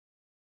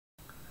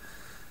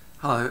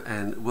Hello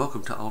and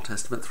welcome to Old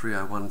Testament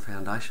 301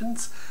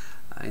 Foundations.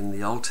 In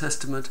the Old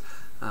Testament,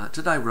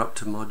 today we're up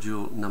to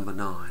module number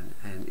 9,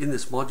 and in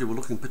this module we're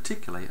looking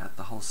particularly at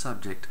the whole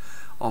subject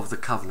of the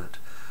covenant.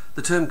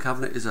 The term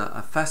covenant is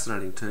a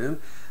fascinating term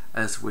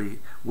as we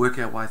work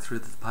our way through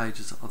the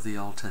pages of the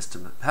Old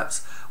Testament.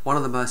 Perhaps one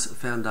of the most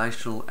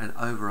foundational and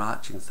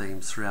overarching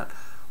themes throughout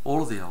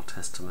all of the Old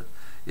Testament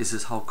is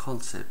this whole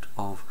concept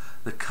of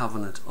the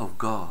covenant of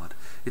God.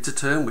 It's a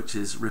term which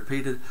is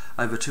repeated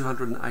over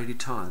 280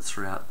 times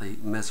throughout the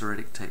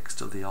Masoretic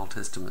text of the Old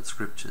Testament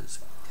scriptures.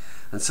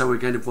 And so we're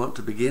going to want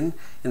to begin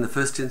in the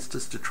first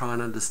instance to try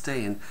and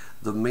understand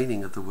the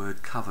meaning of the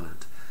word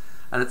covenant.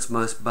 At its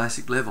most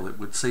basic level, it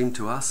would seem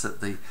to us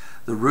that the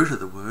root of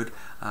the word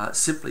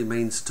simply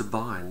means to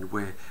bind,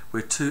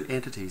 where two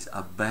entities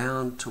are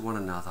bound to one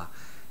another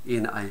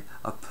in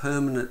a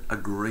permanent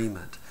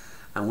agreement.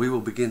 And we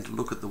will begin to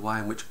look at the way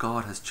in which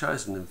God has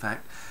chosen, in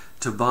fact,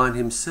 to bind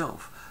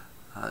himself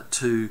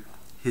to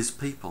his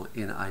people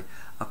in a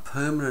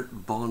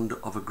permanent bond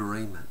of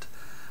agreement.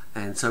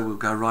 And so we'll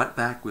go right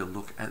back, we'll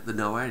look at the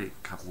Noahic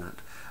covenant,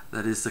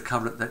 that is the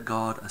covenant that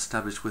God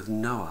established with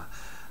Noah,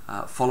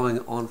 following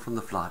on from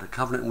the flood, a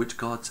covenant in which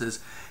God says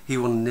he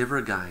will never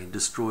again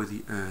destroy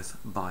the earth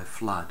by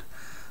flood.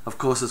 Of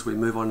course, as we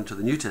move on into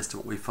the New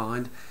Testament, we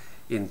find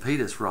in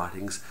Peter's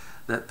writings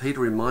that Peter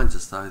reminds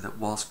us, though, that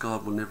whilst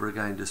God will never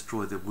again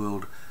destroy the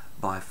world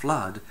by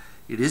flood,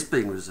 it is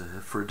being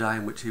reserved for a day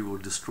in which he will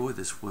destroy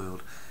this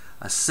world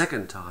a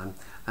second time,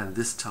 and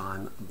this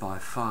time by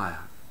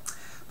fire.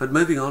 But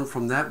moving on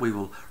from that, we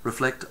will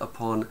reflect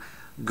upon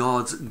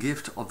God's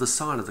gift of the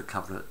sign of the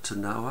covenant to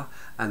Noah,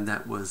 and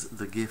that was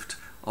the gift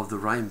of the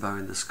rainbow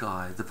in the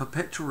sky, the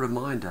perpetual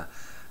reminder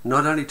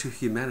not only to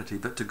humanity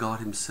but to God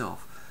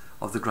himself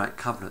of the great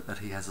covenant that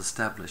he has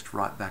established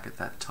right back at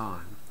that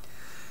time.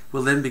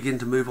 We'll then begin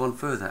to move on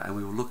further, and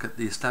we will look at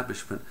the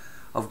establishment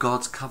of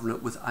God's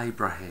covenant with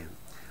Abraham,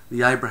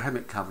 the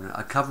Abrahamic covenant,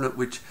 a covenant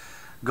which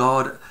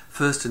God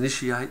first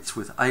initiates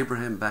with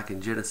Abraham back in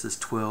Genesis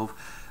 12,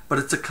 but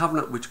it's a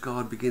covenant which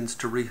God begins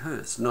to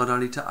rehearse, not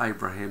only to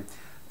Abraham,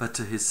 but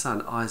to his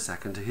son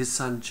Isaac and to his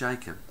son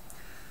Jacob.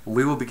 And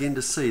we will begin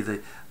to see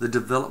the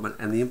development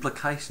and the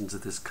implications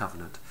of this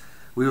covenant.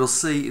 We will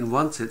see, in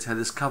one sense, how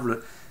this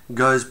covenant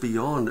goes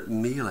beyond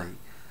merely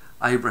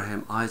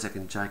Abraham, Isaac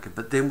and Jacob,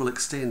 but then will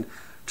extend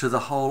to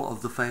the whole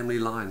of the family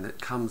line that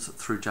comes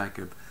through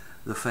Jacob,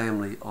 the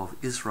family of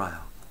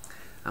Israel.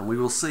 And we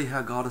will see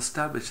how God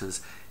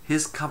establishes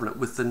his covenant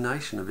with the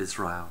nation of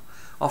Israel,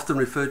 often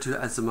referred to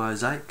as the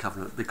Mosaic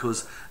covenant,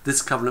 because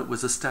this covenant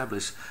was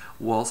established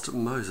whilst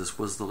Moses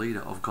was the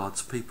leader of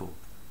God's people.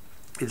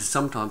 It is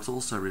sometimes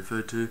also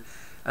referred to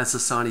as the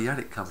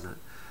Sinaitic covenant,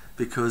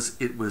 because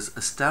it was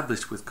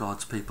established with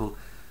God's people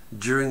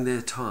during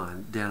their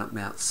time down at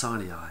Mount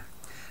Sinai.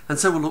 And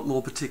so we'll look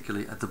more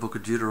particularly at the book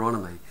of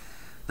Deuteronomy,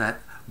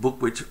 that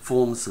book which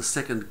forms the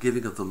second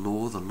giving of the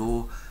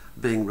law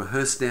being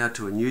rehearsed now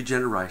to a new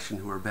generation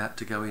who are about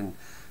to go in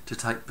to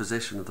take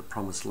possession of the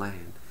promised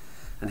land.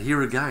 And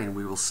here again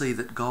we will see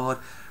that God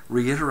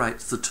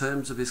reiterates the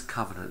terms of his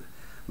covenant,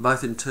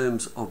 both in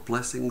terms of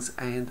blessings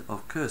and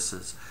of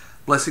curses.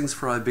 Blessings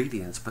for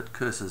obedience, but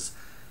curses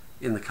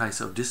in the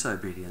case of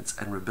disobedience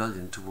and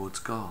rebellion towards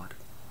God.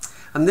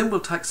 And then we'll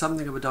take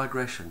something of a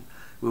digression.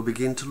 We'll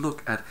begin to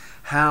look at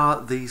how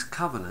these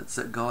covenants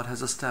that God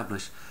has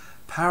established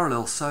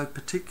parallel so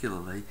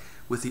particularly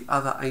with the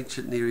other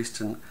ancient Near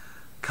Eastern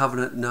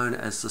covenant known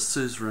as the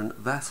suzerain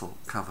vassal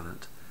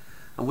covenant.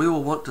 And we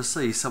will want to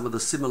see some of the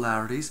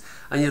similarities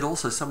and yet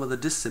also some of the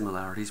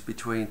dissimilarities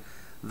between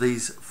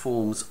these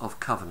forms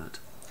of covenant.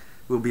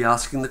 We'll be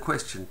asking the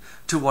question,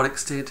 to what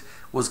extent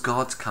was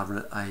God's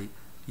covenant a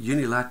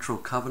unilateral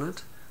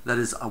covenant, that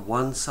is a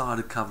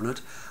one-sided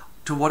covenant?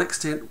 To what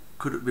extent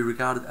could it be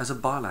regarded as a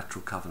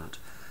bilateral covenant?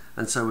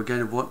 And so we're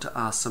going to want to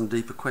ask some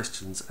deeper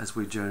questions as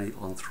we journey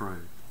on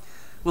through.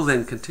 We'll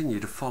then continue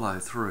to follow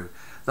through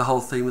the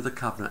whole theme of the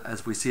covenant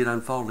as we see it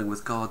unfolding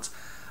with God's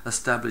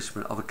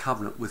establishment of a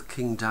covenant with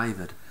King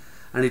David,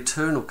 an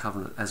eternal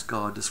covenant as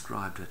God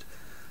described it,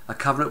 a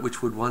covenant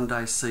which would one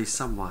day see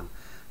someone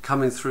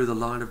coming through the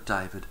line of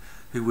David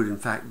who would in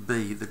fact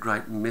be the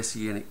great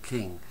messianic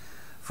king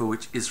for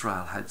which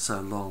Israel had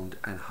so longed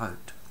and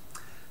hoped.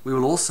 We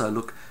will also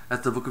look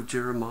at the book of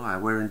Jeremiah,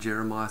 where in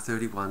Jeremiah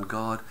 31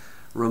 God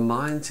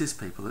reminds his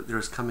people that there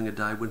is coming a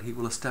day when he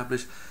will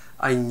establish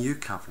a new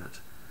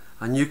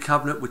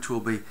covenant which will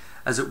be,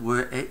 as it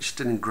were, etched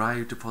and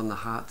engraved upon the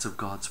hearts of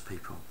God's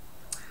people.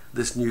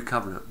 This new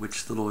covenant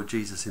which the Lord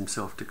Jesus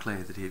himself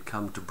declared that he had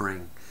come to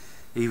bring,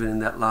 even in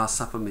that Last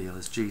Supper meal,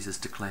 as Jesus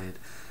declared,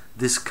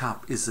 "This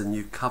cup is the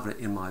new covenant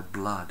in my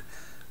blood,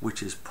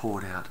 which is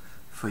poured out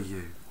for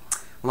you."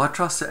 Well, I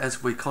trust that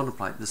as we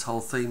contemplate this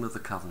whole theme of the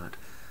covenant,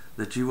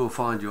 that you will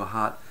find your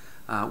heart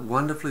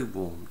wonderfully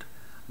warmed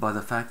by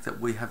the fact that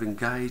we have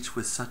engaged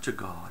with such a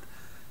God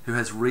who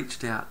has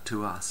reached out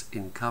to us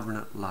in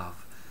covenant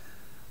love,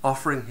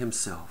 offering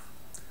himself,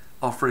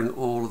 offering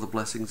all of the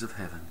blessings of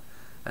heaven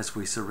as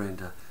we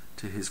surrender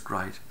to his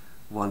great,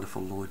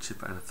 wonderful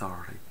lordship and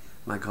authority.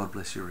 May God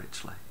bless you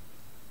richly.